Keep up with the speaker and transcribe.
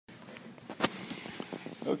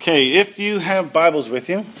Okay, if you have Bibles with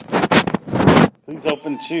you, please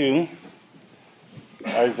open to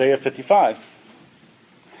Isaiah 55.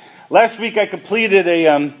 Last week I completed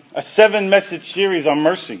a 7-message series on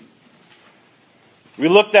mercy. We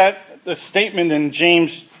looked at the statement in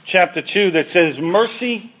James chapter 2 that says,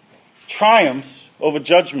 mercy triumphs over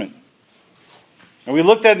judgment. And we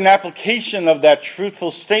looked at an application of that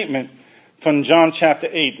truthful statement from John chapter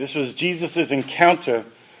 8. This was Jesus' encounter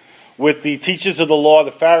with the teachers of the law,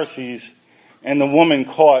 the Pharisees, and the woman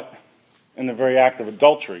caught in the very act of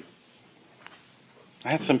adultery. I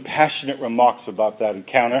had some passionate remarks about that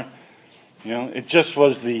encounter. It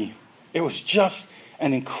was just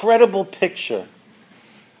an incredible picture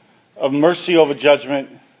of mercy over judgment,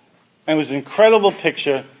 and it was an incredible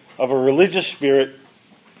picture of a religious spirit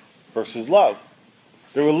versus love.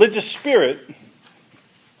 The religious spirit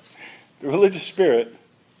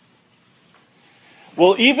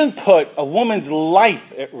will even put a woman's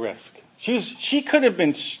life at risk. She could have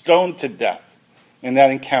been stoned to death in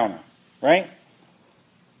that encounter, right?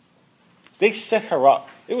 They set her up.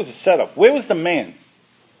 It was a setup. Where was the man?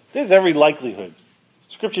 There's every likelihood.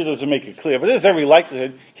 Scripture doesn't make it clear, but there's every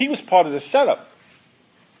likelihood he was part of the setup,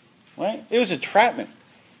 right? It was entrapment.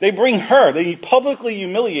 They bring her, they publicly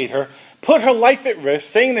humiliate her, put her life at risk,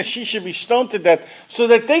 saying that she should be stoned to death so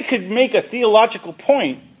that they could make a theological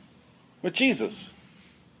point with Jesus.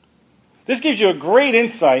 This gives you a great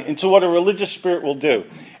insight into what a religious spirit will do.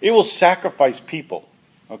 It will sacrifice people,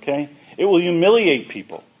 okay? It will humiliate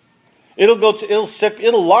people. It'll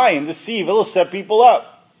lie and deceive. It'll set people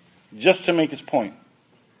up just to make its point.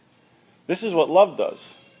 This is what love does.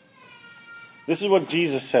 This is what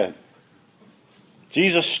Jesus said.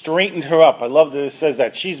 Jesus straightened her up. I love that it says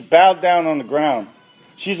that. She's bowed down on the ground.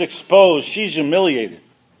 She's exposed. She's humiliated.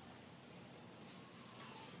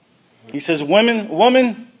 He says,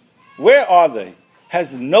 woman, where are they?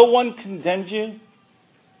 Has no one condemned you?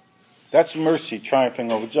 That's mercy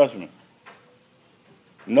triumphing over judgment.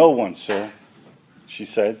 No one, sir, she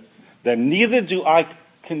said. Then neither do I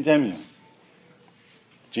condemn you.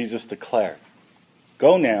 Jesus declared,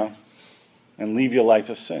 go now and leave your life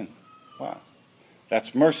of sin. Wow.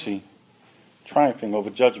 That's mercy triumphing over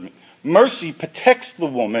judgment. Mercy protects the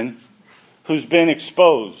woman who's been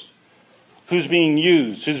exposed, who's being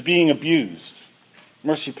used, who's being abused.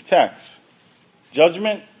 Mercy protects.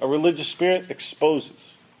 Judgment, a religious spirit,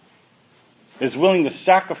 exposes. Is willing to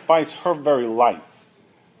sacrifice her very life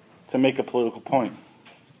to make a political point.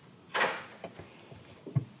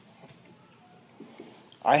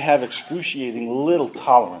 I have excruciating little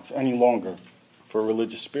tolerance any longer for a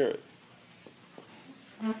religious spirit.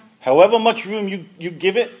 However much room you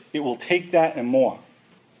give it, it will take that and more.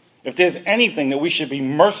 If there's anything that we should be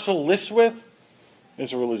merciless with,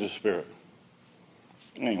 it's a religious spirit.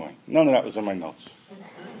 Anyway, none of that was in my notes.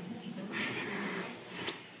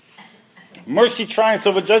 Mercy triumphs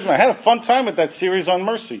over judgment. I had a fun time with that series on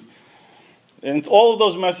mercy. And all of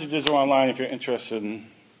those messages are online if you're interested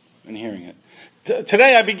in hearing it.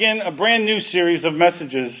 Today I begin a brand new series of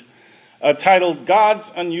messages titled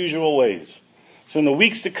God's Unusual Ways. So in the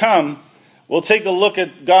weeks to come, we'll take a look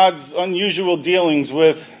at God's unusual dealings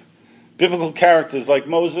with biblical characters like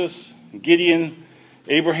Moses, Gideon,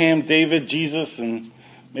 Abraham, David, Jesus, and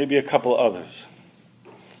maybe a couple of others.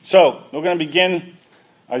 So, we're going to begin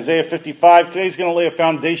Isaiah 55. Today's going to lay a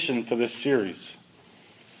foundation for this series.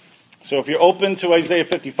 So if you're open to Isaiah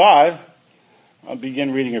 55, I'll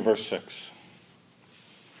begin reading at verse 6. It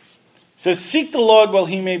says, seek the Lord while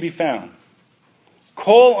he may be found.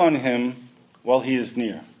 Call on him while he is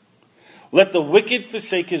near. Let the wicked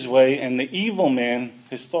forsake his way, and the evil man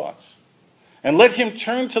his thoughts. And let him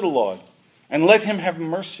turn to the Lord, and let him have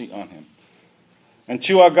mercy on him. And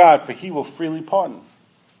to our God, for he will freely pardon.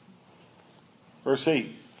 Verse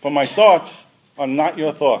 8, for my thoughts are not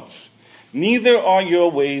your thoughts, neither are your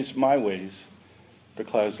ways my ways,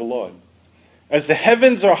 declares the Lord. As the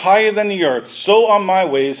heavens are higher than the earth, so are my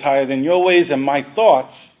ways higher than your ways, and my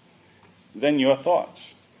thoughts than your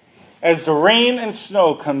thoughts. As the rain and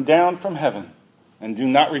snow come down from heaven, and do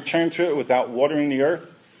not return to it without watering the earth,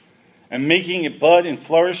 and making it bud and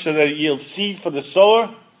flourish so that it yields seed for the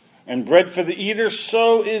sower, and bread for the eater,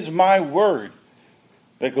 so is my word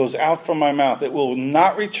that goes out from my mouth. It will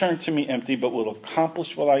not return to me empty, but will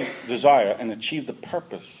accomplish what I desire and achieve the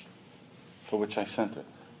purpose for which I sent it.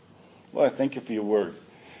 Lord, I thank you for your word,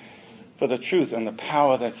 for the truth and the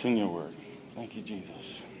power that's in your word. Thank you,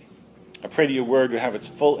 Jesus. I pray that your word will have its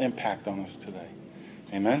full impact on us today.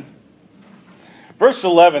 Amen. Verse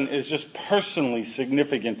 11 is just personally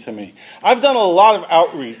significant to me. I've done a lot of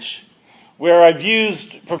outreach where I've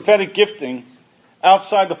used prophetic gifting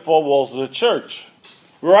outside the four walls of the church.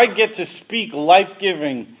 where I get to speak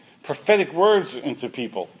life-giving, prophetic words into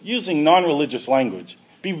people, using non-religious language.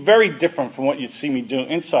 Be very different from what you'd see me do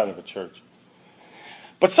inside of a church.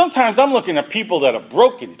 But sometimes I'm looking at people that are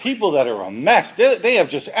broken, people that are a mess. They have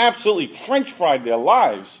just absolutely french-fried their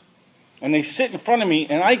lives. And they sit in front of me,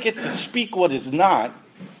 and I get to speak what is not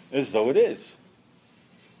as though it is.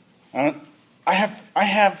 I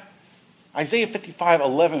have Isaiah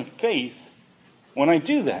 55:11 faith when I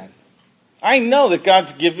do that. I know that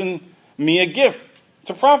God's given me a gift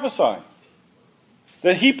to prophesy.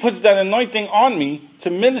 That he puts that anointing on me to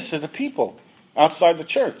minister to people outside the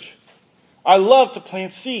church. I love to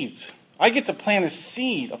plant seeds. I get to plant a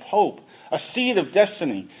seed of hope, a seed of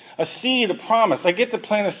destiny, a seed of promise. I get to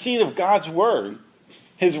plant a seed of God's word,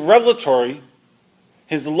 his revelatory,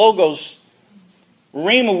 his logos,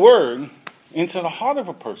 rhema word into the heart of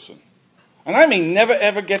a person. And I may never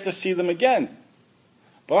ever get to see them again.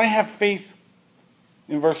 But I have faith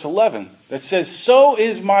in verse 11 that says, so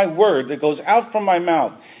is my word that goes out from my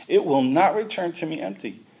mouth. It will not return to me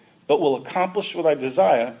empty, but will accomplish what I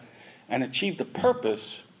desire and achieve the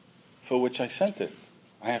purpose for which I sent it.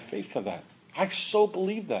 I have faith for that. I so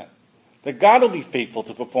believe that God will be faithful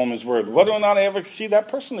to perform his word, whether or not I ever see that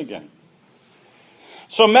person again.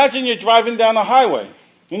 So imagine you're driving down the highway,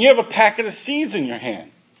 and you have a packet of seeds in your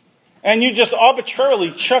hand, and you just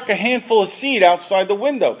arbitrarily chuck a handful of seed outside the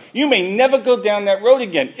window. You may never go down that road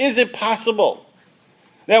again. Is it possible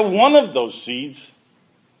that one of those seeds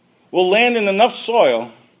will land in enough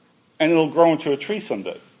soil and it'll grow into a tree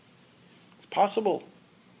someday? It's possible.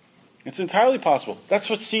 It's entirely possible. That's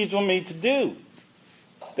what seeds were made to do.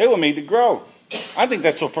 They were made to grow. I think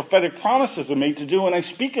that's what prophetic promises are made to do when I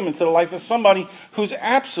speak them into the life of somebody who's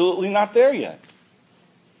absolutely not there yet.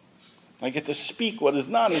 I get to speak what is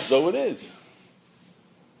not as though it is.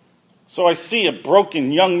 So I see a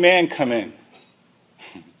broken young man come in.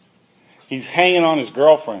 He's hanging on his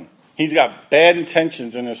girlfriend. He's got bad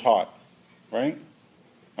intentions in his heart, right?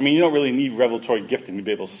 I mean, you don't really need revelatory gifting to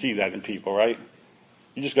be able to see that in people, right?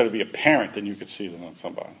 You just got to be a parent, then you could see that on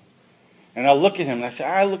somebody. And I look at him and I say,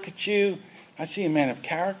 I look at you. I see a man of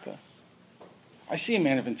character. I see a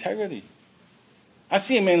man of integrity. I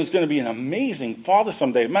see a man who's going to be an amazing father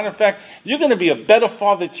someday. Matter of fact, you're going to be a better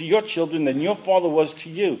father to your children than your father was to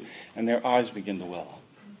you. And their eyes begin to well up.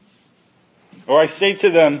 Or I say to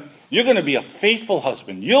them, you're going to be a faithful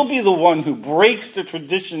husband. You'll be the one who breaks the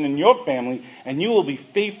tradition in your family, and you will be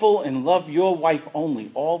faithful and love your wife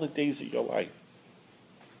only all the days of your life.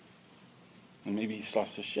 And maybe he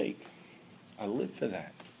starts to shake. I live for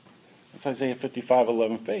that. That's Isaiah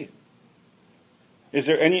 55:11 faith. Is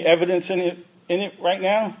there any evidence in it right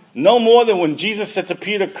now? No more than when Jesus said to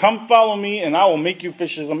Peter, come follow me and I will make you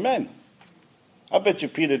fishers of men. I bet you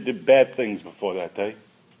Peter did bad things before that day.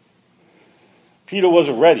 Peter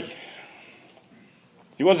wasn't ready.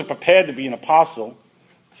 He wasn't prepared to be an apostle,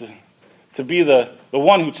 to be the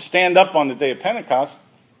one who'd stand up on the day of Pentecost.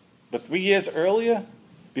 But 3 years earlier,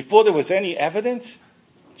 before there was any evidence,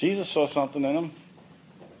 Jesus saw something in him.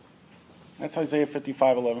 That's Isaiah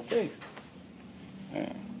 55:11 faith.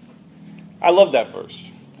 Yeah. I love that verse.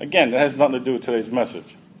 Again, that has nothing to do with today's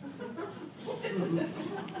message.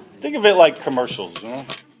 Think of it like commercials, you know?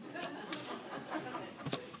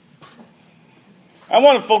 I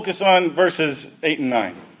want to focus on verses 8 and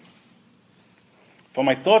 9. For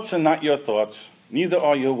my thoughts are not your thoughts, neither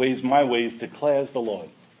are your ways my ways, declares the Lord.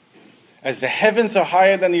 As the heavens are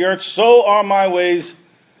higher than the earth, so are my ways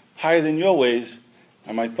higher than your ways,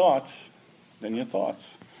 and my thoughts than your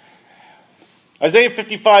thoughts. Isaiah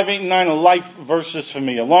 55:8 and 9 are life verses for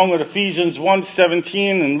me, along with Ephesians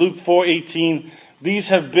 1:17 and Luke 4:18. These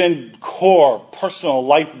have been core, personal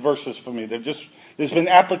life verses for me. There's been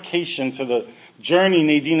application to the journey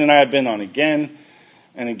Nadine and I have been on again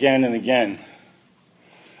and again and again.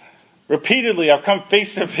 Repeatedly, I've come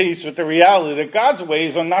face to face with the reality that God's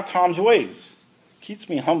ways are not Tom's ways. It keeps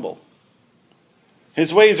me humble.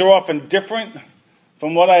 His ways are often different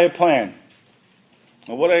from what I had planned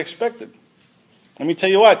or what I expected. Let me tell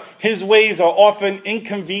you what, his ways are often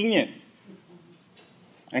inconvenient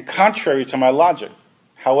and contrary to my logic.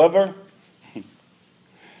 However,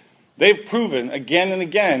 they've proven again and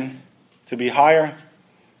again to be higher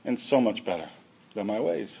and so much better than my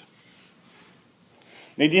ways.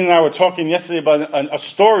 Nadine and I were talking yesterday about a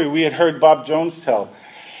story we had heard Bob Jones tell.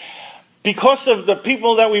 Because of the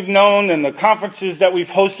people that we've known and the conferences that we've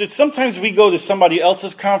hosted, sometimes we go to somebody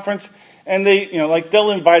else's conference and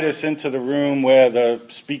they'll invite us into the room where the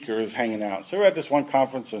speaker is hanging out. So we're at this one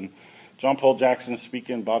conference and John Paul Jackson's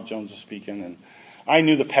speaking, Bob Jones is speaking, and I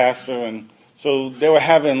knew the pastor, and so they were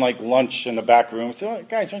having lunch in the back room. I said,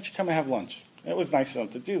 guys, why don't you come and have lunch? It was nice of them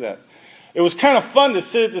to do that. It was kind of fun to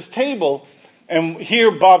sit at this table and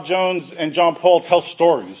hear Bob Jones and John Paul tell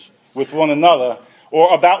stories with one another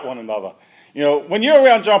or about one another. You know, when you're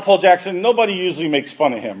around John Paul Jackson, nobody usually makes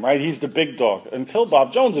fun of him, right? He's the big dog. Until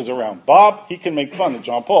Bob Jones is around. Bob, he can make fun of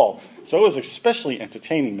John Paul. So it was especially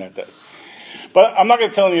entertaining that day. But I'm not going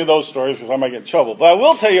to tell any of those stories because I might get in trouble. But I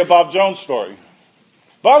will tell you a Bob Jones story.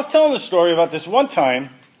 Bob's telling a story about this one time.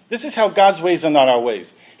 This is how God's ways are not our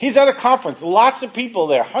ways. He's at a conference. Lots of people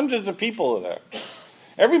there. Hundreds of people are there.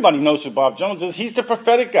 Everybody knows who Bob Jones is. He's the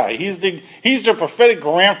prophetic guy. He's the prophetic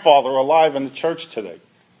grandfather alive in the church today.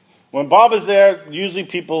 When Bob is there, usually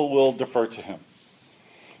people will defer to him.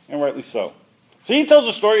 And rightly so. So he tells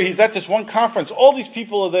a story. He's at this one conference. All these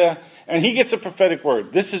people are there. And he gets a prophetic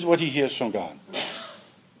word. This is what he hears from God.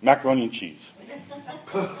 Macaroni and cheese.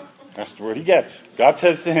 That's the word he gets. God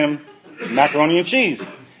says to him, macaroni and cheese.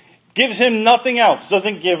 Gives him nothing else.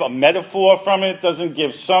 Doesn't give a metaphor from it. Doesn't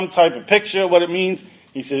give some type of picture of what it means.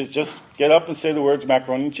 He says, just get up and say the words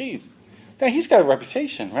macaroni and cheese. Now, he's got a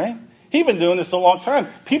reputation, right? He's been doing this a long time.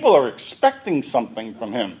 People are expecting something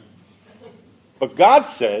from him. But God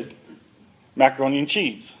said, macaroni and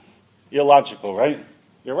cheese. Illogical, right?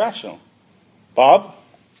 Irrational. Bob,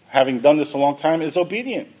 having done this a long time, is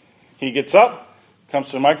obedient. He gets up, comes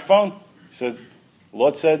to the microphone, he said, the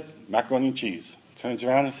Lord said, macaroni and cheese. Turns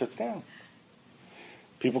around and sits down.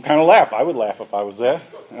 People kind of laugh. I would laugh if I was there.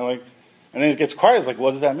 And then it gets quiet. It's like,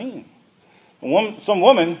 what does that mean? Some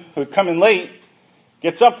woman who had come in late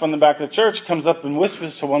gets up from the back of the church, comes up and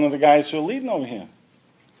whispers to one of the guys who are leading over here.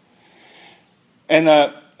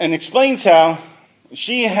 And explains how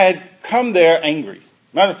she had come there angry.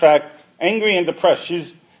 Matter of fact, angry and depressed.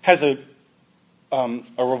 She has a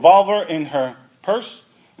revolver in her purse,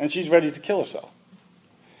 and she's ready to kill herself.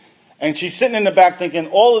 And she's sitting in the back thinking,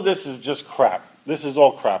 all of this is just crap. This is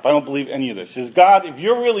all crap. I don't believe any of this. Says, God, if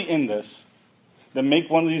you're really in this, then make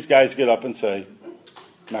one of these guys get up and say,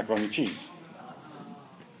 macaroni and cheese.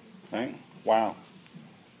 Right? Wow.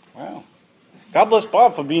 Wow. God bless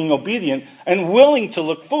Bob for being obedient and willing to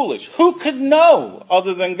look foolish. Who could know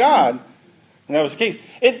other than God? And that was the case.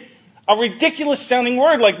 A ridiculous sounding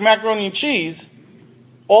word like macaroni and cheese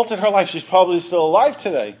altered her life. She's probably still alive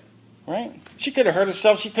today. Right? She could have hurt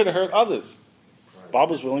herself. She could have hurt others. Bob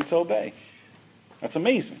was willing to obey. That's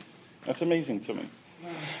amazing. That's amazing to me.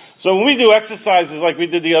 So when we do exercises like we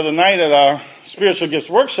did the other night at our spiritual gifts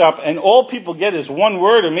workshop, and all people get is one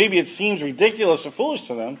word, or maybe it seems ridiculous or foolish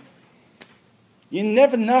to them, you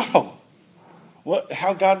never know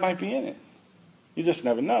how God might be in it. You just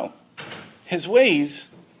never know. His ways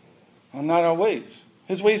are not our ways.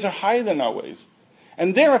 His ways are higher than our ways.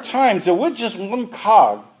 And there are times that we're just one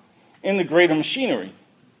cog in the greater machinery.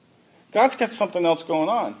 God's got something else going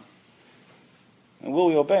on. And will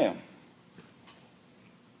we obey him?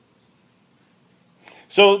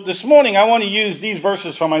 So this morning I want to use these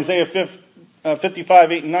verses from Isaiah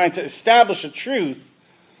 55, 8, and 9 to establish a truth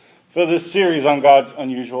for this series on God's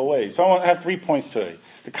unusual ways. So I want to have 3 points today.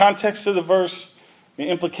 The context of the verse, the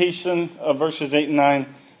implication of verses 8 and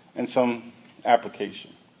 9, and some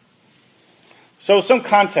application. So some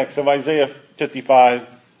context of Isaiah 55,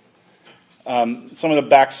 some of the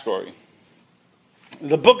backstory.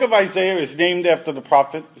 The book of Isaiah is named after the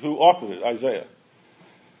prophet who authored it, Isaiah.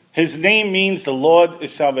 His name means the Lord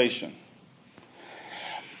is salvation.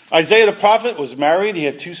 Isaiah the prophet was married. He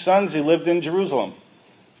had 2 sons. He lived in Jerusalem.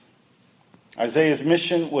 Isaiah's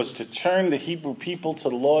mission was to turn the Hebrew people to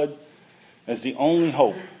the Lord as the only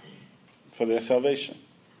hope for their salvation.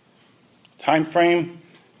 Time frame,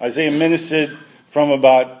 Isaiah ministered from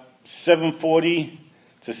about 740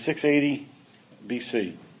 to 680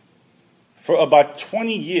 BC. For about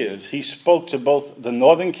 20 years, he spoke to both the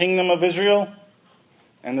northern kingdom of Israel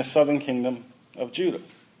and the southern kingdom of Judah.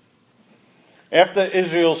 After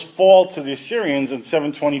Israel's fall to the Assyrians in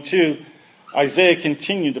 722, Isaiah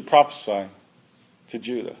continued to prophesy to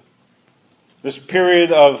Judah. This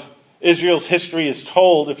period of Israel's history is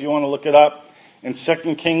told, if you want to look it up, in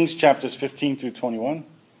 2 Kings chapters 15 through 21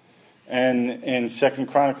 and in 2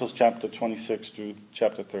 Chronicles chapter 26 through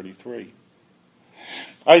chapter 33.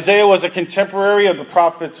 Isaiah was a contemporary of the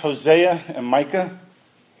prophets Hosea and Micah.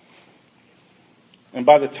 And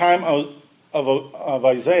by the time of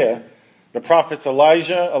Isaiah, the prophets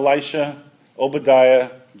Elijah, Elisha,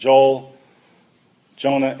 Obadiah, Joel,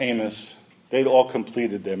 Jonah, Amos, they'd all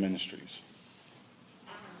completed their ministries.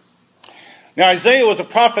 Now, Isaiah was a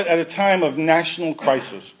prophet at a time of national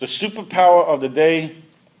crisis. The superpower of the day,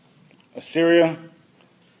 Assyria,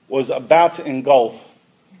 was about to engulf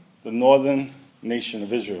the northern nation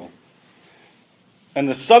of Israel. And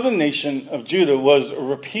the southern nation of Judah was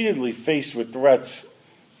repeatedly faced with threats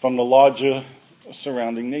from the larger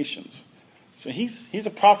surrounding nations. So he's a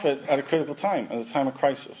prophet at a critical time, at a time of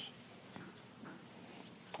crisis.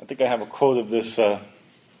 I think I have a quote of this. I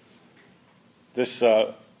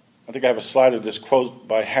think I have a slide of this quote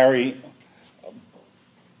by Harry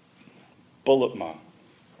Bultema.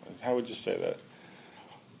 How would you say that?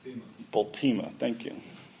 Bultema. Thank you.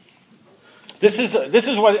 This is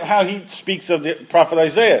how he speaks of the prophet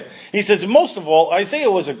Isaiah. He says, most of all,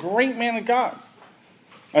 Isaiah was a great man of God.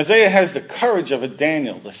 Isaiah has the courage of a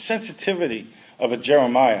Daniel, the sensitivity of a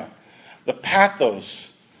Jeremiah, the pathos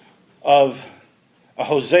of a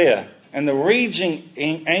Hosea, and the raging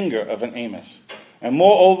anger of an Amos. And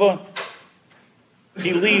moreover,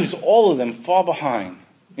 he leaves all of them far behind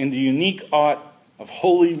in the unique art of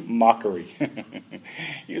holy mockery.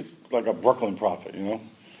 He's like a Brooklyn prophet, you know.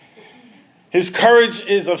 His courage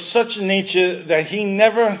is of such a nature that he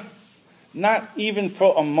never, not even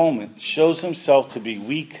for a moment, shows himself to be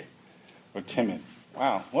weak or timid.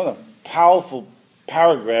 Wow, what a powerful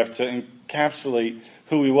paragraph to encapsulate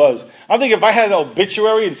who he was. I think if I had an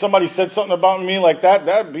obituary and somebody said something about me like that,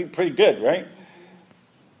 that'd be pretty good, right?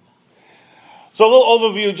 So a little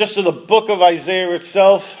overview just of the book of Isaiah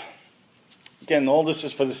itself. Again, all this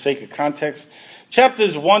is for the sake of context.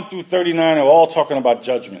 Chapters 1 through 39 are all talking about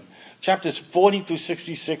judgment. Chapters 40 through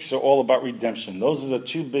 66 are all about redemption. Those are the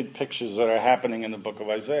two big pictures that are happening in the book of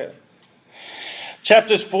Isaiah.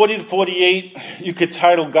 Chapters 40 to 48, you could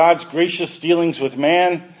title God's gracious dealings with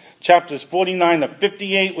man. Chapters 49 to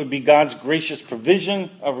 58 would be God's gracious provision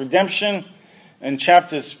of redemption. And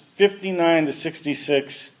chapters 59 to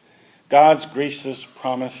 66, God's gracious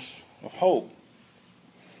promise of hope.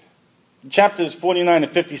 Chapters 49 to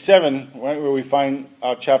 57, right, where we find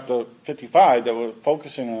chapter 55 that we're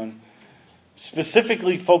focusing on,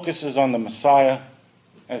 specifically focuses on the Messiah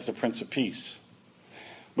as the Prince of Peace.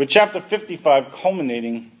 With chapter 55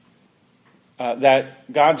 culminating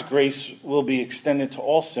that God's grace will be extended to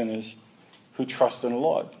all sinners who trust in the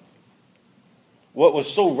Lord. What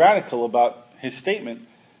was so radical about his statement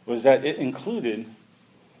was that it included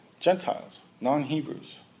Gentiles,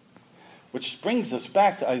 non-Hebrews. Which brings us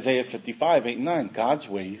back to Isaiah 55, 8 and 9. God's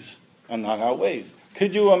ways are not our ways.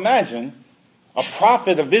 Could you imagine a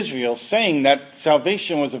prophet of Israel saying that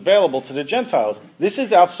salvation was available to the Gentiles? This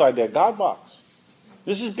is outside their God box.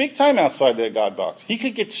 This is big time outside their God box. He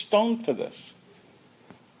could get stoned for this.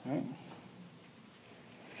 Right?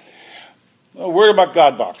 A word about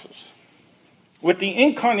God boxes. With the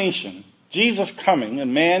incarnation, Jesus coming as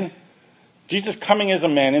a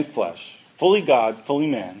man in flesh, fully God, fully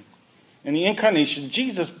man. In the incarnation,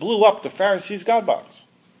 Jesus blew up the Pharisees' God box.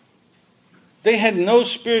 They had no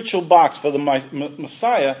spiritual box for the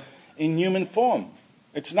Messiah in human form.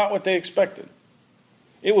 It's not what they expected.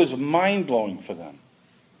 It was mind-blowing for them.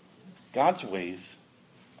 God's ways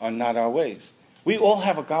are not our ways. We all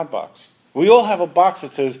have a God box. We all have a box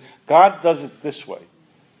that says, God does it this way.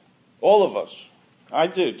 All of us. I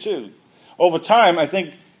do, too. Over time, I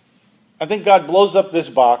think God blows up this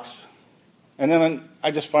box, and then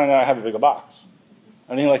I just find out I have a bigger box.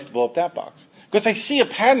 And he likes to blow up that box. Because I see a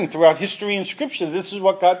pattern throughout history and Scripture. This is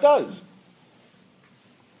what God does.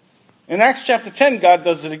 In Acts chapter 10, God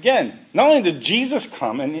does it again. Not only did Jesus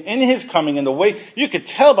come, and in his coming, in the way, you could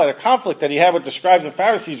tell by the conflict that he had with the scribes and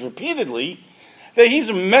Pharisees repeatedly, that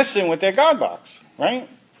he's messing with their God box, right?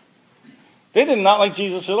 They did not like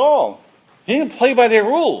Jesus at all. He didn't play by their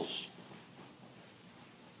rules.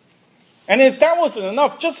 And if that wasn't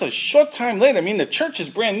enough, just a short time later, I mean, the church is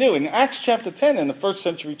brand new. In Acts chapter 10, in the first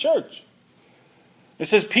century church, it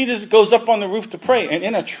says Peter goes up on the roof to pray, and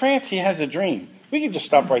in a trance he has a dream. We can just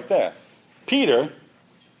stop right there. Peter,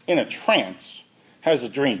 in a trance, has a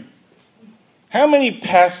dream. How many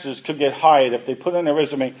pastors could get hired if they put on their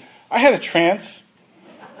resume, I had a trance,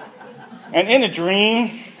 and in a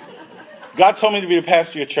dream, God told me to be the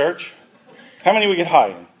pastor of your church? How many would get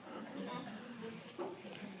hired?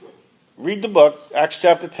 Read the book, Acts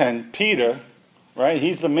chapter 10. Peter, right,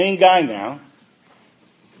 he's the main guy now,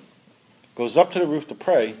 goes up to the roof to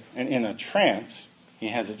pray, and in a trance, he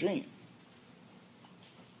has a dream.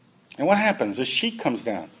 And what happens? The sheet comes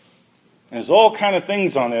down. And there's all kind of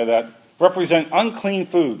things on there that represent unclean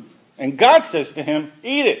food. And God says to him,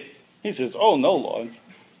 eat it. He says, oh no, Lord.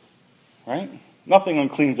 Right? Nothing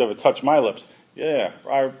unclean's ever touched my lips. Yeah,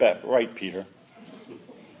 I bet. Right, Peter.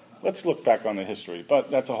 Let's look back on the history, but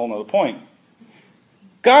that's a whole other point.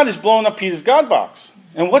 God is blowing up Peter's God box.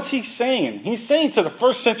 And what's he saying? He's saying to the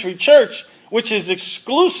first century church, which is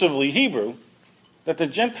exclusively Hebrew, that the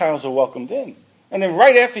Gentiles are welcomed in. And then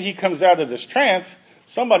right after he comes out of this trance,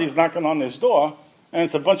 somebody's knocking on this door, And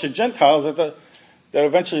it's a bunch of Gentiles that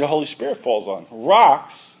eventually the Holy Spirit falls on.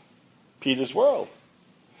 Rocks Peter's world.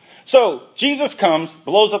 So Jesus comes,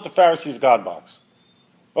 blows up the Pharisees' God box.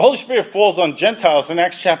 The Holy Spirit falls on Gentiles in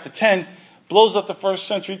Acts chapter 10, blows up the first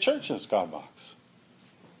century church's God box.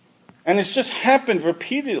 And it's just happened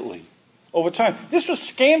repeatedly over time. This was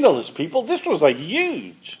scandalous, people. This was like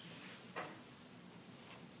huge.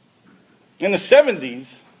 In the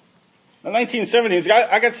 70s, the 1970s,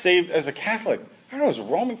 I got saved as a Catholic. I was a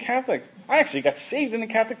Roman Catholic. I actually got saved in the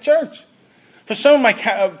Catholic Church. For some of my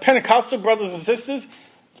Pentecostal brothers and sisters,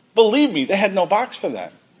 believe me, they had no box for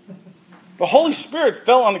that. The Holy Spirit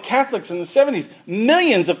fell on the Catholics in the 70s.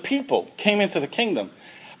 Millions of people came into the kingdom,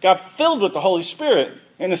 got filled with the Holy Spirit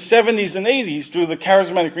in the 70s and 80s through the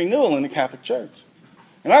charismatic renewal in the Catholic Church.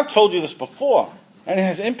 And I've told you this before, and it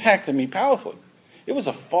has impacted me powerfully. It was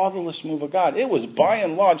a fatherless move of God. It was by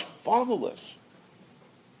and large fatherless.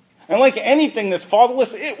 And like anything that's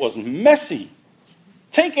fatherless, it was messy.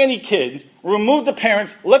 Take any kid, remove the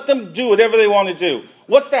parents, let them do whatever they want to do.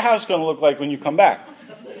 What's the house going to look like when you come back?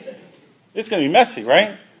 It's going to be messy,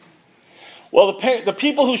 right? Well, the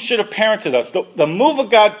people who should have parented us, the move of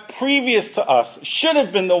God previous to us, should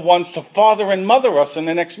have been the ones to father and mother us in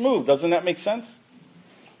the next move. Doesn't that make sense?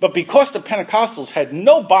 But because the Pentecostals had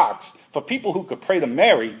no box for people who could pray to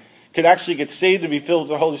Mary, could actually get saved and be filled with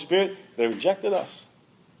the Holy Spirit, they rejected us.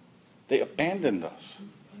 They abandoned us.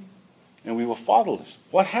 And we were fatherless.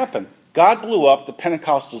 What happened? God blew up the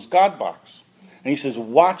Pentecostals' God box. And he says,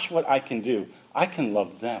 watch what I can do. I can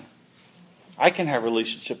love them. I can have a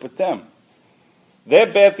relationship with them. Their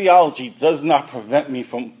bad theology does not prevent me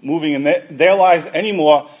from moving in their lives any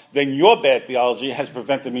more than your bad theology has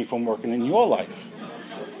prevented me from working in your life.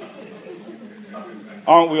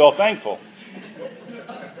 Aren't we all thankful?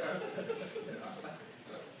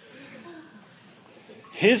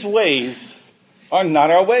 His ways are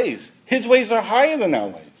not our ways. His ways are higher than our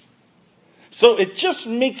ways. So it just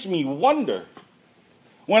makes me wonder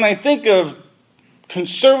when I think of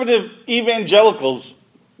conservative evangelicals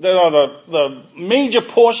that are the major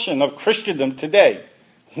portion of Christendom today.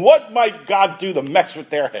 What might God do to mess with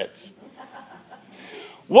their heads?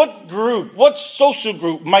 What group, what social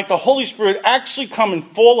group might the Holy Spirit actually come and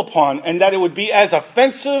fall upon, and that it would be as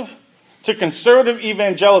offensive to conservative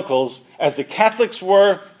evangelicals as the Catholics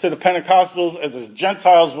were to the Pentecostals, as the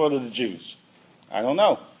Gentiles were to the Jews? I don't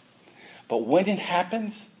know. But when it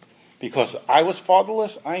happens, because I was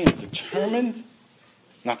fatherless, I am determined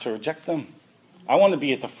not to reject them. I want to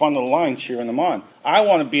be at the front of the line cheering them on. I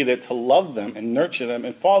want to be there to love them and nurture them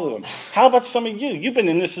and father them. How about some of you? You've been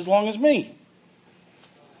in this as long as me.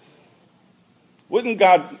 Wouldn't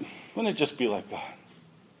it just be like God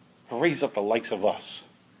to raise up the likes of us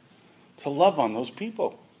to love on those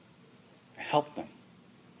people, help them?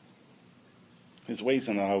 His ways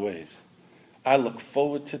are not our ways. I look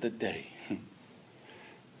forward to the day,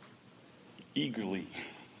 eagerly,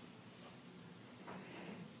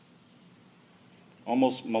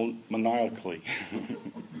 almost maniacally,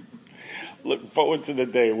 look forward to the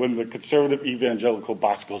day when the conservative evangelical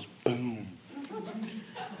box goes boom.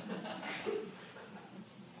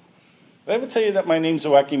 Did I ever tell you that my name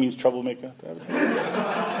Zawacki means troublemaker? Did I ever tell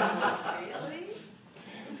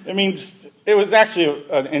you that? It was actually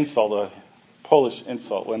an insult, a Polish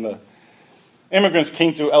insult. When the immigrants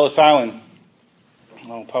came to Ellis Island,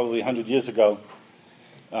 probably 100 years ago,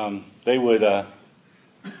 they would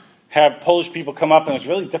have Polish people come up, and it's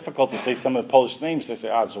really difficult to say some of the Polish names. They say,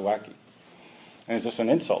 Zawacki. And it's just an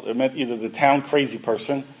insult. It meant either the town crazy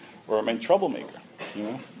person or it meant troublemaker, you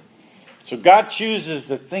know? So God chooses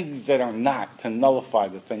the things that are not to nullify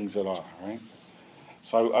the things that are, right?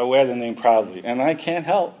 So I wear the name proudly. And I can't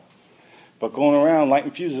help but going around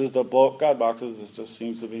lighting fuses that blow up God boxes. It just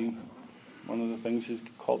seems to be one of the things he's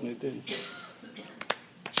called me to do.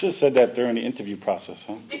 Should have said that during the interview process,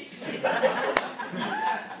 huh?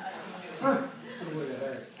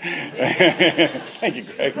 Thank you,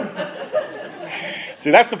 Greg.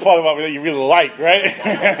 See, that's the part about me that you really like, right?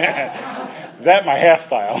 That my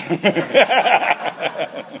hairstyle.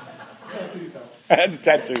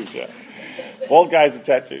 Tattoos, yeah. Bald guys and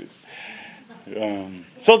tattoos.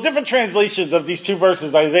 So different translations of these two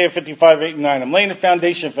verses, Isaiah 55, 8 and 9. I'm laying the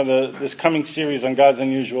foundation for this coming series on God's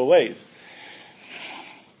unusual ways.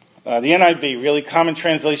 The NIV, really common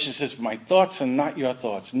translation, says, my thoughts are not your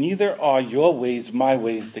thoughts. Neither are your ways my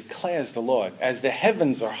ways, declares the Lord. As the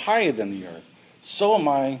heavens are higher than the earth, so are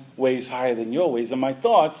my ways higher than your ways, and my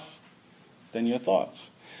thoughts than your thoughts.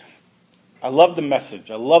 I love the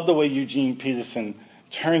message. I love the way Eugene Peterson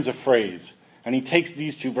turns a phrase, and he takes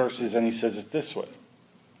these two verses and he says it this way.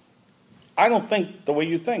 I don't think the way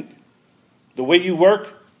you think. The way you work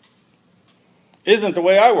isn't the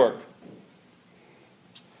way I work.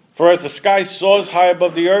 For as the sky soars high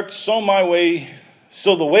above the earth, so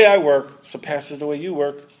the way I work surpasses the way you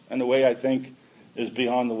work, and the way I think is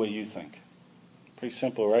beyond the way you think. Pretty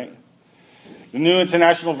simple, right? The New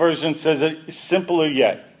International Version says it simpler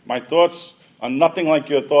yet. My thoughts are nothing like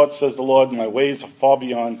your thoughts, says the Lord, and my ways are far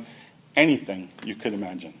beyond anything you could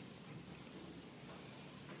imagine.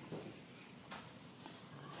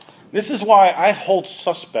 This is why I hold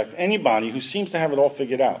suspect anybody who seems to have it all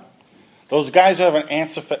figured out. Those guys who have an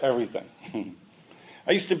answer for everything.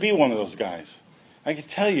 I used to be one of those guys. I can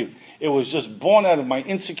tell you, it was just born out of my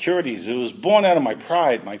insecurities. It was born out of my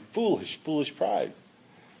pride, my foolish pride.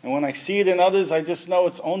 And when I see it in others, I just know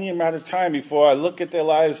it's only a matter of time before I look at their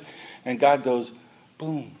lives and God goes,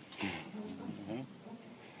 boom.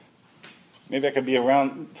 Maybe I could be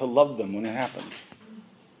around to love them when it happens.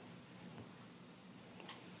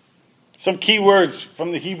 Some key words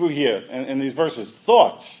from the Hebrew here in these verses.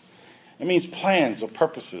 Thoughts. It means plans or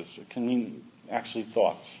purposes. It can mean actually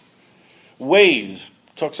thoughts. Ways.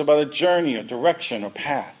 Talks about a journey or direction or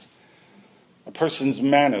path. A person's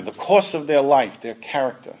manner, the course of their life, their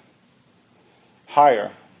character.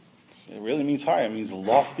 Higher. It really means higher. It means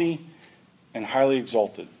lofty and highly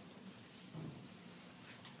exalted.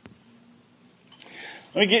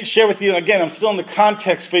 Let me share with you, again, I'm still in the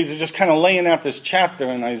context phase of just kind of laying out this chapter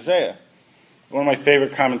in Isaiah. One of my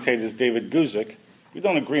favorite commentators, David Guzik. We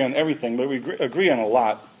don't agree on everything, but we agree on a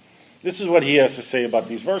lot. This is what he has to say about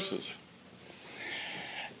these verses.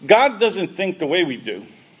 God doesn't think the way we do.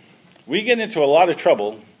 We get into a lot of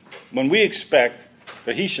trouble when we expect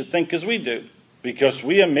that he should think as we do. Because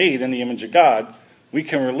we are made in the image of God, we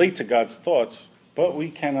can relate to God's thoughts, but we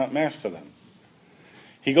cannot master them.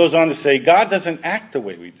 He goes on to say, God doesn't act the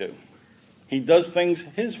way we do. He does things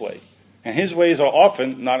his way. And his ways are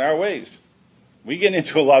often not our ways. We get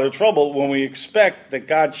into a lot of trouble when we expect that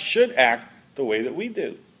God should act the way that we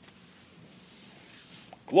do.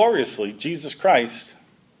 Gloriously, in Jesus Christ,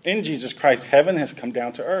 heaven has come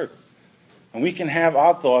down to earth. And we can have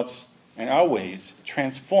our thoughts and our ways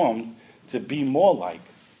transformed to be more like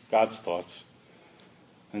God's thoughts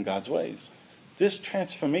and God's ways. This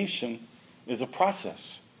transformation is a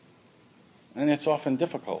process, and it's often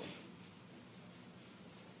difficult.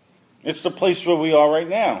 It's the place where we are right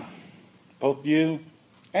now, both you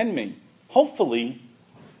and me. Hopefully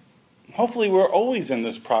we're always in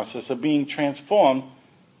this process of being transformed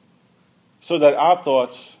so that our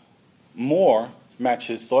thoughts more match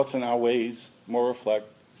his thoughts and our ways more reflect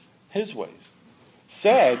his ways.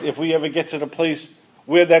 Sad if we ever get to the place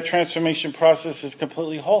where that transformation process is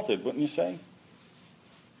completely halted, wouldn't you say?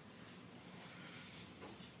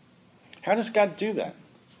 How does God do that?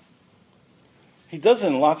 He does it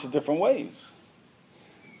in lots of different ways.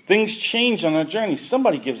 Things change on our journey.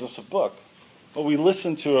 Somebody gives us a book, or we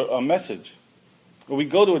listen to a message, or we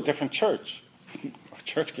go to a different church. Our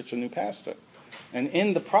church gets a new pastor. And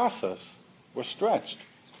in the process, we're stretched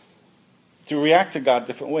to react to God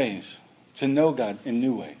different ways, to know God in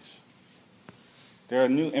new ways. There are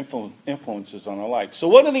new influences on our life. So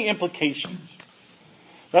what are the implications?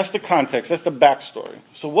 That's the context. That's the backstory.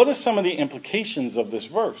 So what are some of the implications of this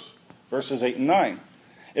verse? Verses 8 and 9.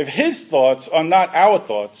 If his thoughts are not our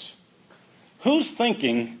thoughts, whose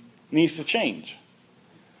thinking needs to change?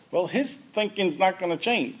 Well, his thinking's not going to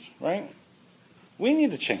change, right? We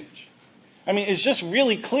need to change. I mean, it's just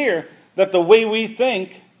really clear that the way we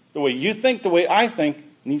think, the way you think, the way I think,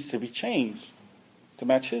 needs to be changed to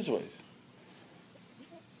match his ways.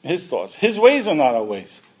 His thoughts. His ways are not our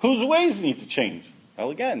ways. Whose ways need to change? Well,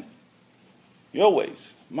 again, your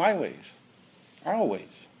ways, my ways, our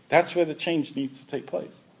ways. That's where the change needs to take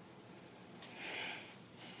place.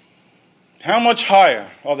 How much higher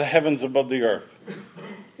are the heavens above the earth?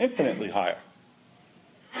 Infinitely higher.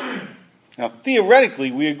 Now,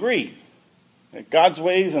 theoretically, we agree that God's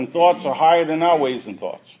ways and thoughts are higher than our ways and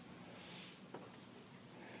thoughts.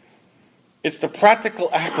 It's the practical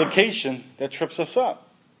application that trips us up,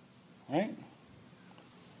 right?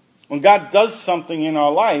 When God does something in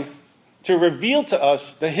our life to reveal to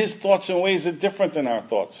us that his thoughts and ways are different than our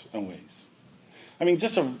thoughts and ways. I mean,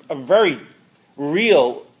 just a very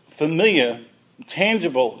real, familiar,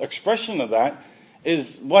 tangible expression of that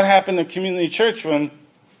is what happened in Community Church when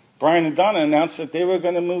Brian and Donna announced that they were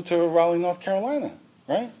going to move to Raleigh, North Carolina,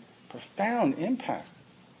 right? Profound impact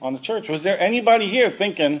on the church. Was there anybody here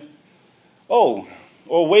thinking, or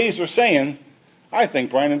ways were saying, I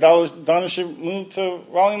think Brian and Donna should move to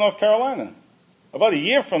Raleigh, North Carolina? About a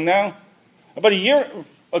year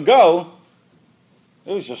ago,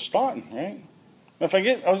 it was just starting, right?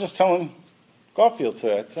 I was just telling Garfield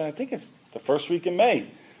today, I think it's the first week in May,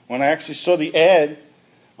 when I actually saw the ad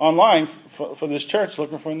online for this church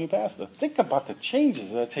looking for a new pastor. Think about the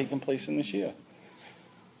changes that have taken place in this year.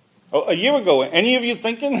 A year ago, any of you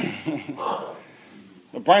thinking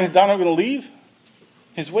that Brian and Donna are going to leave?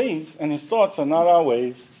 His ways and his thoughts are not our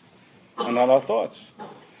ways and not our thoughts.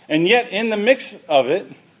 And yet, in the mix of it,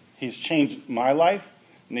 he's changed my life,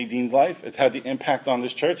 Nadine's life. It's had the impact on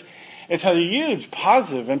this church. It's had a huge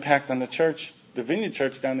positive impact on the church, the Vineyard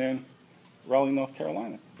Church down there in Raleigh, North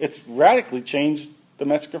Carolina. It's radically changed the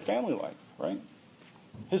Metzger family life, right?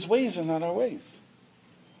 His ways are not our ways.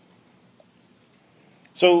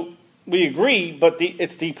 So we agree, but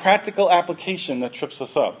it's the practical application that trips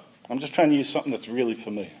us up. I'm just trying to use something that's really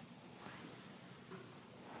familiar.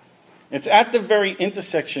 It's at the very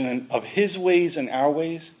intersection of his ways and our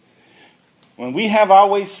ways. When we have our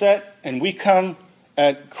ways set and we come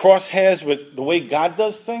at crosshairs with the way God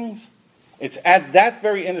does things, it's at that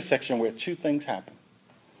very intersection where two things happen.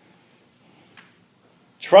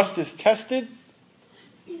 Trust is tested.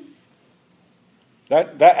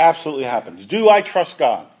 That absolutely happens. Do I trust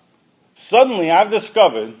God? Suddenly I've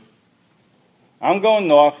discovered I'm going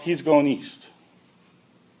north, he's going east.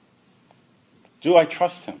 Do I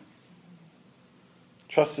trust him?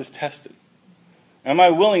 Trust is tested. Am I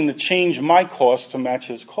willing to change my course to match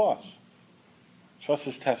his course? Trust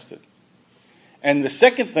is tested. And the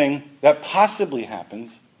second thing that possibly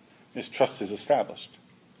happens is trust is established.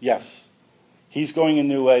 Yes, he's going a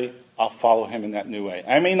new way. I'll follow him in that new way.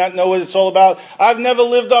 I may not know what it's all about. I've never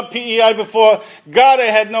lived up PEI before. God, I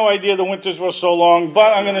had no idea the winters were so long,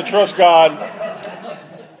 but I'm going to trust God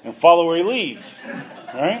and follow where he leads.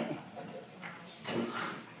 Right?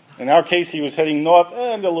 In our case, he was heading north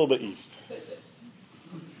and a little bit east.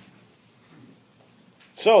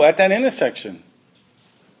 So at that intersection,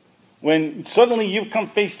 when suddenly you've come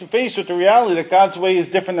face to face with the reality that God's way is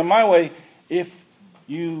different than my way, if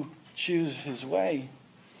you choose his way,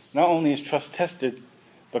 not only is trust tested,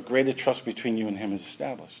 but greater trust between you and him is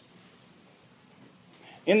established.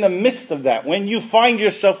 In the midst of that, when you find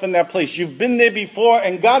yourself in that place, you've been there before,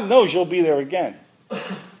 and God knows you'll be there again.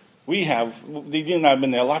 We have. Nadine and I have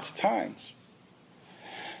been there lots of times.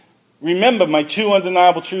 Remember my two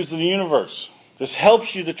undeniable truths of the universe. This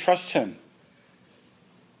helps you to trust him.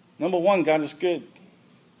 Number one, God is good.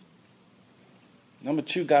 Number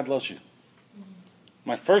two, God loves you.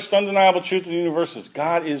 My first undeniable truth of the universe is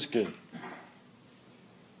God is good.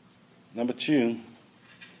 Number two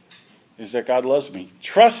is that God loves me.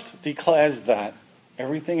 Trust declares that.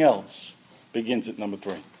 Everything else begins at number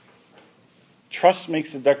three. Trust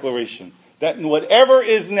makes the declaration that whatever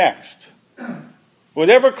is next,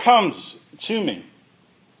 whatever comes to me,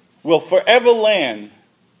 will forever land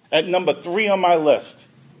at number three on my list.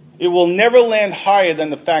 It will never land higher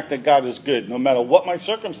than the fact that God is good, no matter what my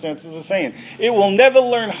circumstances are saying. It will never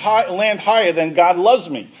land higher than God loves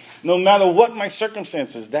me, no matter what my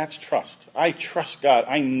circumstances. That's trust. I trust God.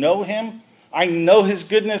 I know him. I know his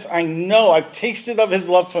goodness. I know I've tasted of his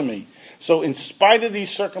love for me. So in spite of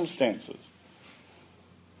these circumstances,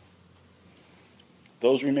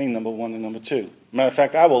 those remain number one and number two. Matter of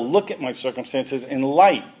fact, I will look at my circumstances in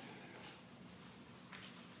light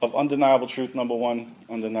of undeniable truth number one,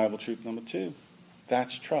 undeniable truth number two.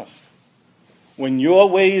 That's trust. When your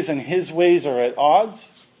ways and his ways are at odds,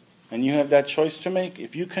 and you have that choice to make,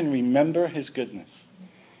 if you can remember his goodness,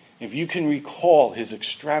 if you can recall his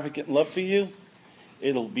extravagant love for you,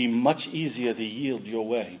 it'll be much easier to yield your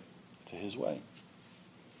way to his way.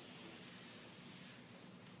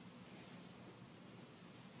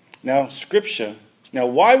 Now,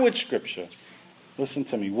 why would Scripture, listen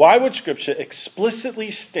to me, why would Scripture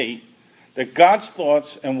explicitly state that God's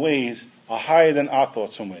thoughts and ways are higher than our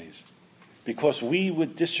thoughts and ways? Because we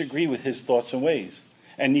would disagree with his thoughts and ways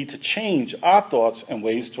and need to change our thoughts and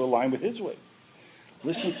ways to align with his ways.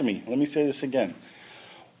 Listen to me. Let me say this again.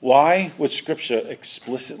 Why would Scripture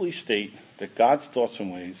explicitly state that God's thoughts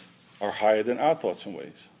and ways are higher than our thoughts and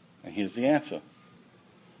ways? And here's the answer.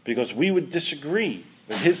 Because we would disagree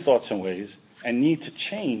with his thoughts and ways and need to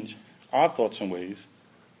change our thoughts and ways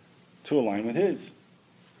to align with his.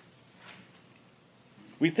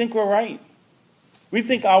 We think we're right. We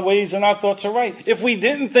think our ways and our thoughts are right. If we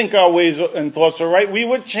didn't think our ways and thoughts are right, we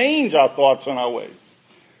would change our thoughts and our ways.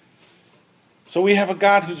 So we have a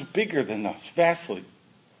God who's bigger than us, vastly.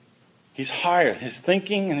 He's higher. His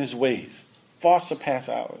thinking and his ways far surpass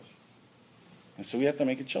ours. And so we have to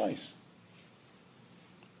make a choice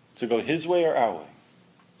to go his way or our way.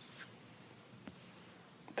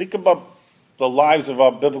 Think about the lives of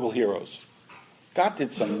our biblical heroes. God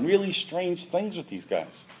did some really strange things with these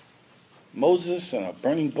guys. Moses and a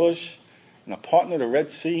burning bush and a partner of the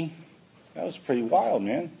Red Sea. That was pretty wild,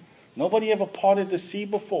 man. Nobody ever parted the sea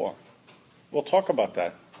before. We'll talk about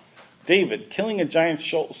that. David, killing a giant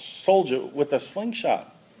soldier with a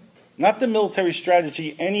slingshot. Not the military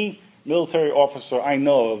strategy any military officer I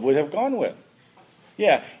know of would have gone with.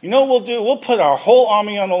 Yeah, you know what we'll do? We'll put our whole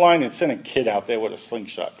army on the line and send a kid out there with a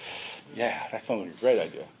slingshot. Yeah, that sounds like a great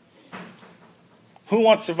idea. Who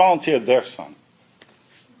wants to volunteer their son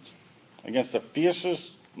against the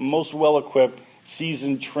fiercest, most well-equipped,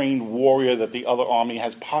 seasoned, trained warrior that the other army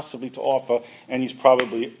has possibly to offer, and he's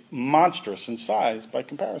probably monstrous in size by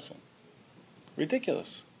comparison?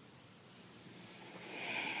 Ridiculous.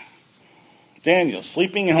 Daniel,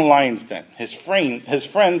 sleeping in a lion's den, his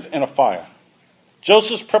friends in a fire.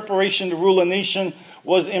 Joseph's preparation to rule a nation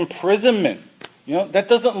was imprisonment. You know, that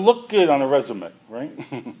doesn't look good on a resume, right?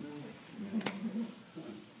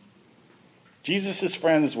 Jesus'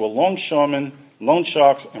 friends were longshoremen, loan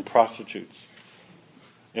sharks, and prostitutes.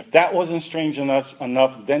 If that wasn't strange enough,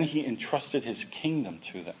 then he entrusted his kingdom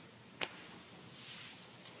to them.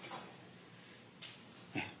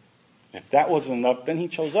 If that wasn't enough, then he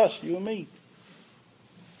chose us, you and me.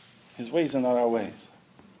 His ways are not our ways.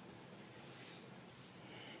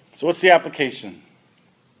 So what's the application?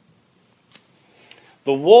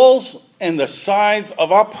 The walls and the sides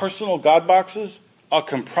of our personal God boxes are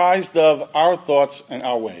comprised of our thoughts and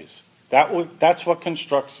our ways. That's what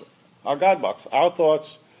constructs our God box, our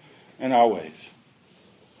thoughts and our ways.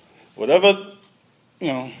 Whatever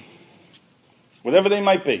they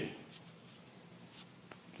might be.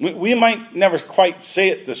 We might never quite say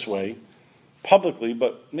it this way publicly,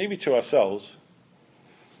 but maybe to ourselves,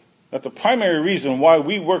 that the primary reason why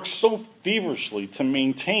we work so feverishly to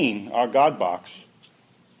maintain our God box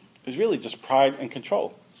is really just pride and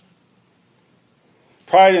control.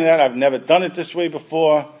 Pride in that I've never done it this way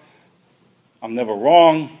before, I'm never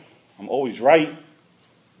wrong, I'm always right,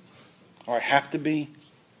 or I have to be.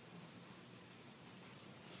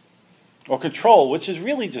 Or control, which is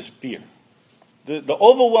really just fear. The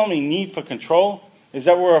overwhelming need for control is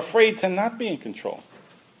that we're afraid to not be in control.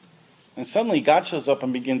 And suddenly God shows up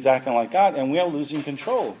and begins acting like God, and we are losing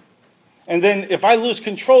control. And then if I lose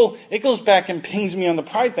control, it goes back and pings me on the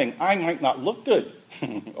pride thing. I might not look good.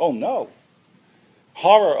 Oh no.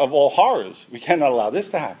 Horror of all horrors. We cannot allow this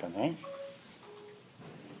to happen, right?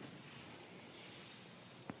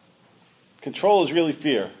 Control is really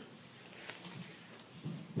fear.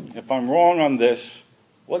 If I'm wrong on this,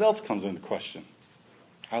 what else comes into question?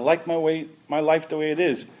 I like my life the way it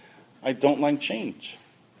is. I don't like change.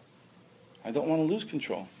 I don't want to lose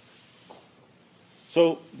control.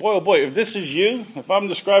 So, boy, oh boy, if this is you, if I'm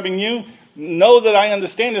describing you, know that I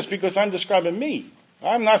understand this because I'm describing me.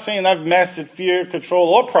 I'm not saying I've mastered fear,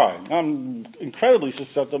 control, or pride. I'm incredibly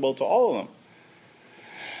susceptible to all of them.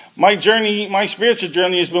 My journey, my spiritual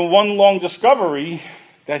journey has been one long discovery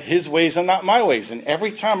that his ways are not my ways. And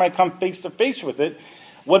every time I come face to face with it,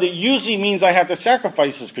 what it usually means I have to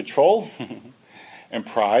sacrifice is control and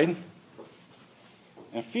pride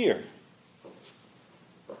and fear.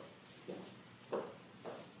 But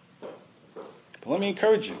let me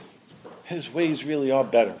encourage you. His ways really are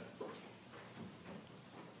better.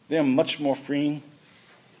 They're much more freeing.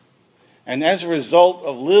 And as a result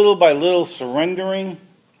of little by little surrendering,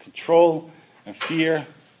 control, and fear,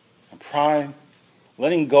 and pride,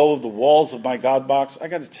 letting go of the walls of my God box, I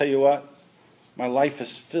got to tell you what, my life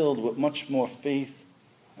is filled with much more faith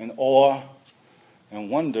and awe and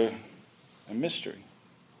wonder and mystery.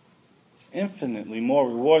 Infinitely more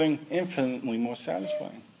rewarding, infinitely more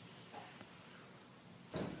satisfying.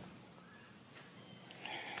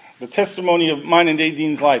 The testimony of mine and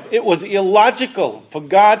Nadine's life. It was illogical for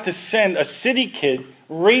God to send a city kid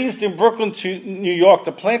raised in Brooklyn, New York,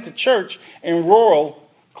 to plant a church in rural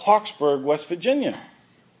Clarksburg, West Virginia.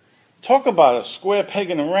 Talk about a square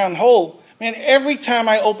peg in a round hole. Man, every time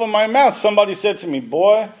I open my mouth, somebody said to me,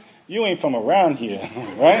 boy, you ain't from around here,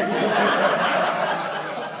 right?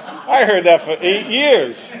 I heard that for 8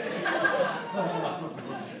 years.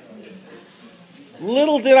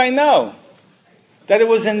 Little did I know that it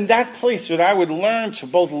was in that place that I would learn to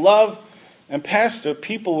both love and pastor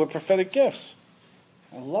people with prophetic gifts.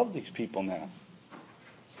 I love these people now.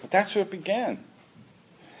 But that's where it began.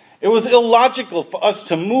 It was illogical for us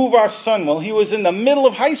to move our son while he was in the middle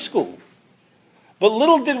of high school. But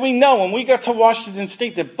little did we know when we got to Washington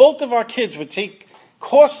State that both of our kids would take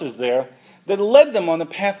courses there that led them on the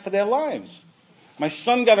path for their lives. My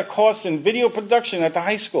son got a course in video production at the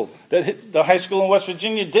high school that the high school in West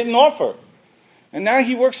Virginia didn't offer. And now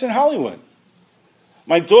he works in Hollywood.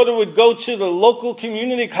 My daughter would go to the local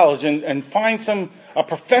community college and find a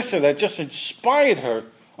professor that just inspired her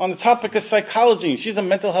on the topic of psychology. She's a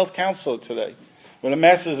mental health counselor today with a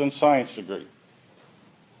master's in science degree.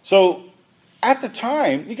 So at the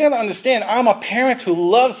time, you got to understand, I'm a parent who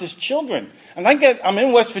loves his children. And I'm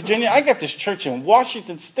in West Virginia. I got this church in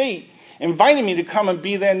Washington State inviting me to come and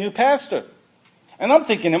be their new pastor. And I'm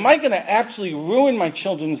thinking, am I going to absolutely ruin my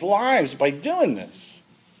children's lives by doing this?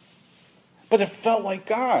 But it felt like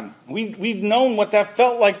God. We'd known what that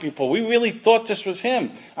felt like before. We really thought this was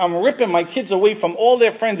him. I'm ripping my kids away from all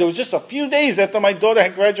their friends. It was just a few days after my daughter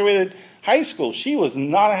had graduated high school. She was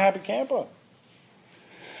not a happy camper.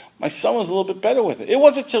 My son was a little bit better with it. It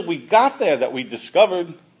wasn't until we got there that we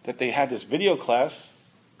discovered that they had this video class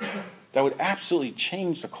that would absolutely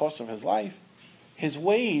change the course of his life. His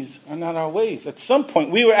ways are not our ways. At some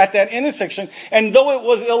point, we were at that intersection, and though it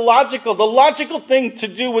was illogical, the logical thing to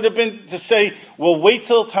do would have been to say, we'll wait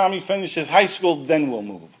till Tommy finishes high school, then we'll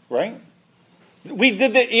move, right? We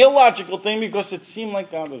did the illogical thing because it seemed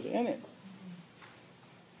like God was in it.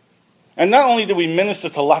 And not only did we minister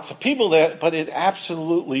to lots of people there, but it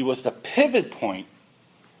absolutely was the pivot point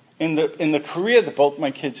in the career that both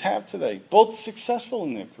my kids have today. Both successful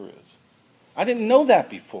in their careers. I didn't know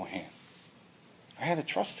that beforehand. I had to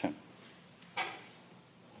trust him.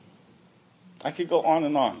 I could go on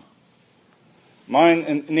and on. Mine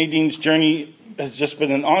and Nadine's journey has just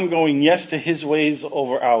been an ongoing yes to his ways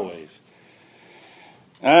over our ways.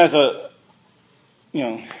 And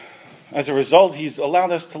as a result, he's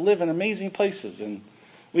allowed us to live in amazing places. And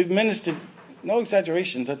we've ministered, no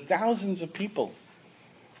exaggeration, to thousands of people.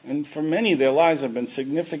 And for many, their lives have been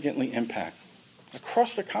significantly impacted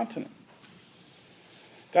across the continent.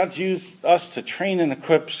 God's used us to train and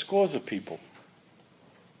equip scores of people.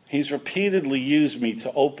 He's repeatedly used me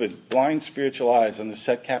to open blind spiritual eyes and to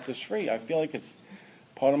set captives free. I feel like it's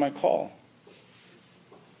part of my call.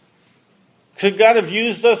 Could God have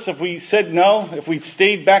used us if we said no, if we'd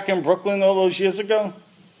stayed back in Brooklyn all those years ago?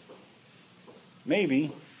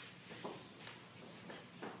 Maybe.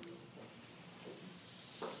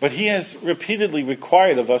 But he has repeatedly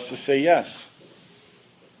required of us to say yes.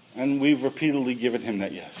 And we've repeatedly given him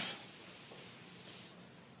that yes.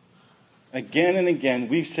 Again and again,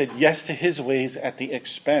 we've said yes to his ways at the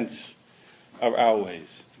expense of our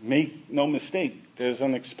ways. Make no mistake, there's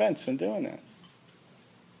an expense in doing that.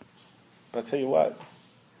 But I'll tell you what,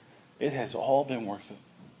 it has all been worth it.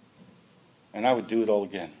 And I would do it all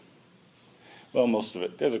again. Well, most of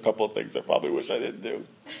it. There's a couple of things I probably wish I didn't do.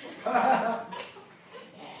 But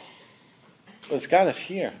it's got us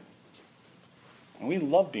here. And we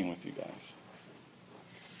love being with you guys.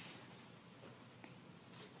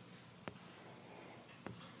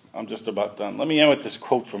 I'm just about done. Let me end with this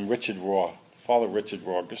quote from Richard Rohr, Father Richard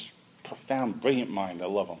Rohr. Just profound, brilliant mind. I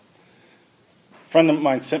love him. A friend of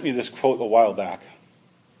mine sent me this quote a while back.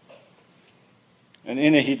 And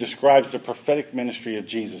in it he describes the prophetic ministry of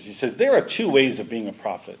Jesus. He says, there are two ways of being a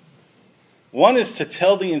prophet. One is to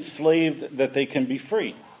tell the enslaved that they can be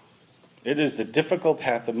free. It is the difficult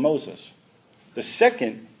path of Moses. The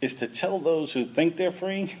second is to tell those who think they're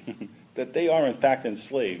free that they are in fact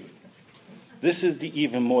enslaved. This is the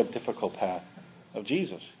even more difficult path of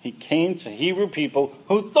Jesus. He came to Hebrew people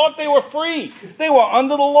who thought they were free. They were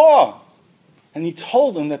under the law. And he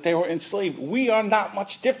told them that they were enslaved. We are not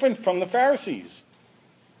much different from the Pharisees.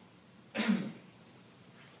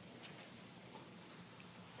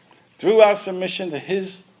 Through our submission to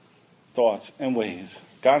his thoughts and ways,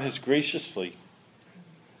 God has graciously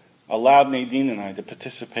allowed Nadine and I to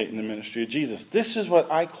participate in the ministry of Jesus. This is what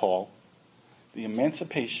I call the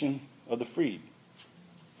emancipation of the freed.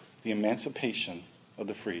 The emancipation of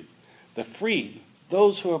the freed. The freed,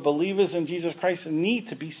 those who are believers in Jesus Christ, need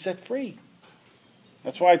to be set free.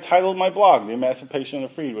 That's why I titled my blog, The Emancipation of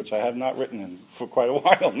the Freed, which I have not written in for quite a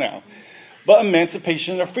while now. But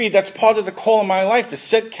emancipation of the freed, that's part of the call of my life, to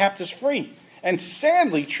set captives free. And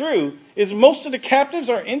sadly true is most of the captives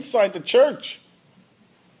are inside the church,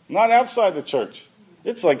 not outside the church.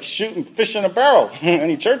 It's like shooting fish in a barrel,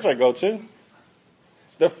 any church I go to.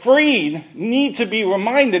 The freed need to be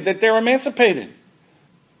reminded that they're emancipated.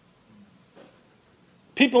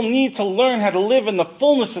 People need to learn how to live in the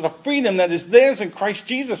fullness of the freedom that is theirs in Christ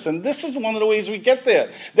Jesus. And this is one of the ways we get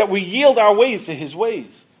there, that we yield our ways to his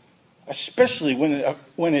ways. Especially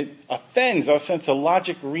when it offends our sense of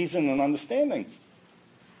logic, reason, and understanding.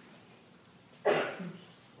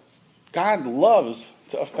 God loves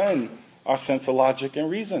to offend our sense of logic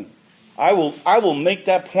and reason. I will make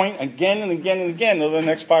that point again and again and again over the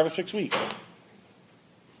next 5 or 6 weeks.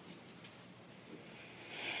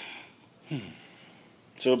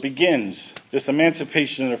 So it begins, this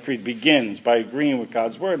emancipation of the freed begins by agreeing with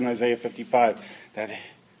God's word in Isaiah 55, that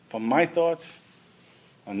for my thoughts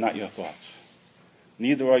are not your thoughts.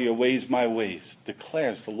 Neither are your ways my ways,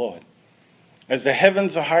 declares the Lord. As the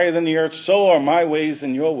heavens are higher than the earth, so are my ways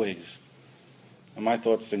than your ways, and my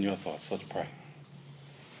thoughts than your thoughts. Let's pray.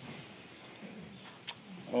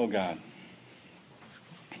 Oh God.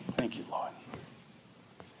 Thank you, Lord.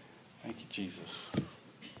 Thank you, Jesus.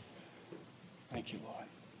 Thank you, Lord.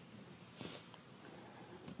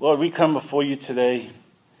 Lord, we come before you today,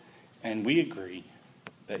 and we agree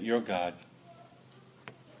that you're God,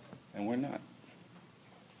 and we're not.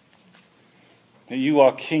 That you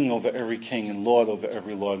are king over every king and Lord over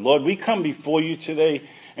every Lord. Lord, we come before you today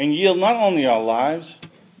and yield not only our lives,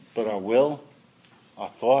 but our will, our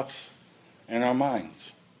thoughts, and our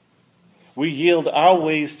minds. We yield our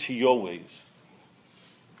ways to your ways.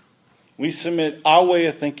 We submit our way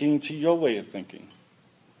of thinking to your way of thinking.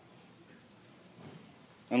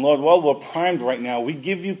 And Lord, while we're primed right now, we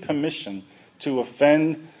give you permission to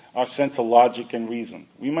offend our sense of logic and reason.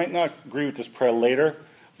 We might not agree with this prayer later,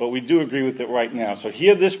 but we do agree with it right now. So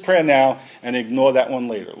hear this prayer now and ignore that one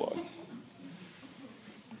later, Lord.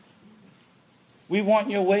 We want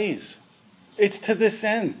your ways. It's to this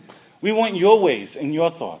end. We want your ways and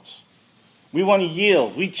your thoughts. We want to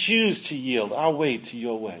yield. We choose to yield our way to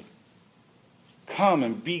your way. Come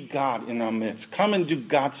and be God in our midst. Come and do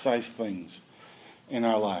God-sized things in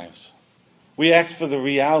our lives. We ask for the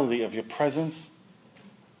reality of your presence,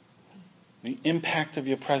 the impact of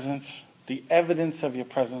your presence, the evidence of your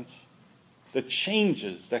presence, the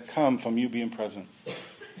changes that come from you being present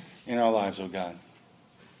in our lives, oh God.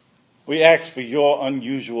 We ask for your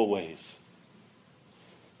unusual ways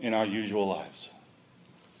in our usual lives.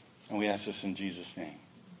 And we ask this in Jesus' name.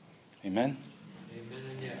 Amen.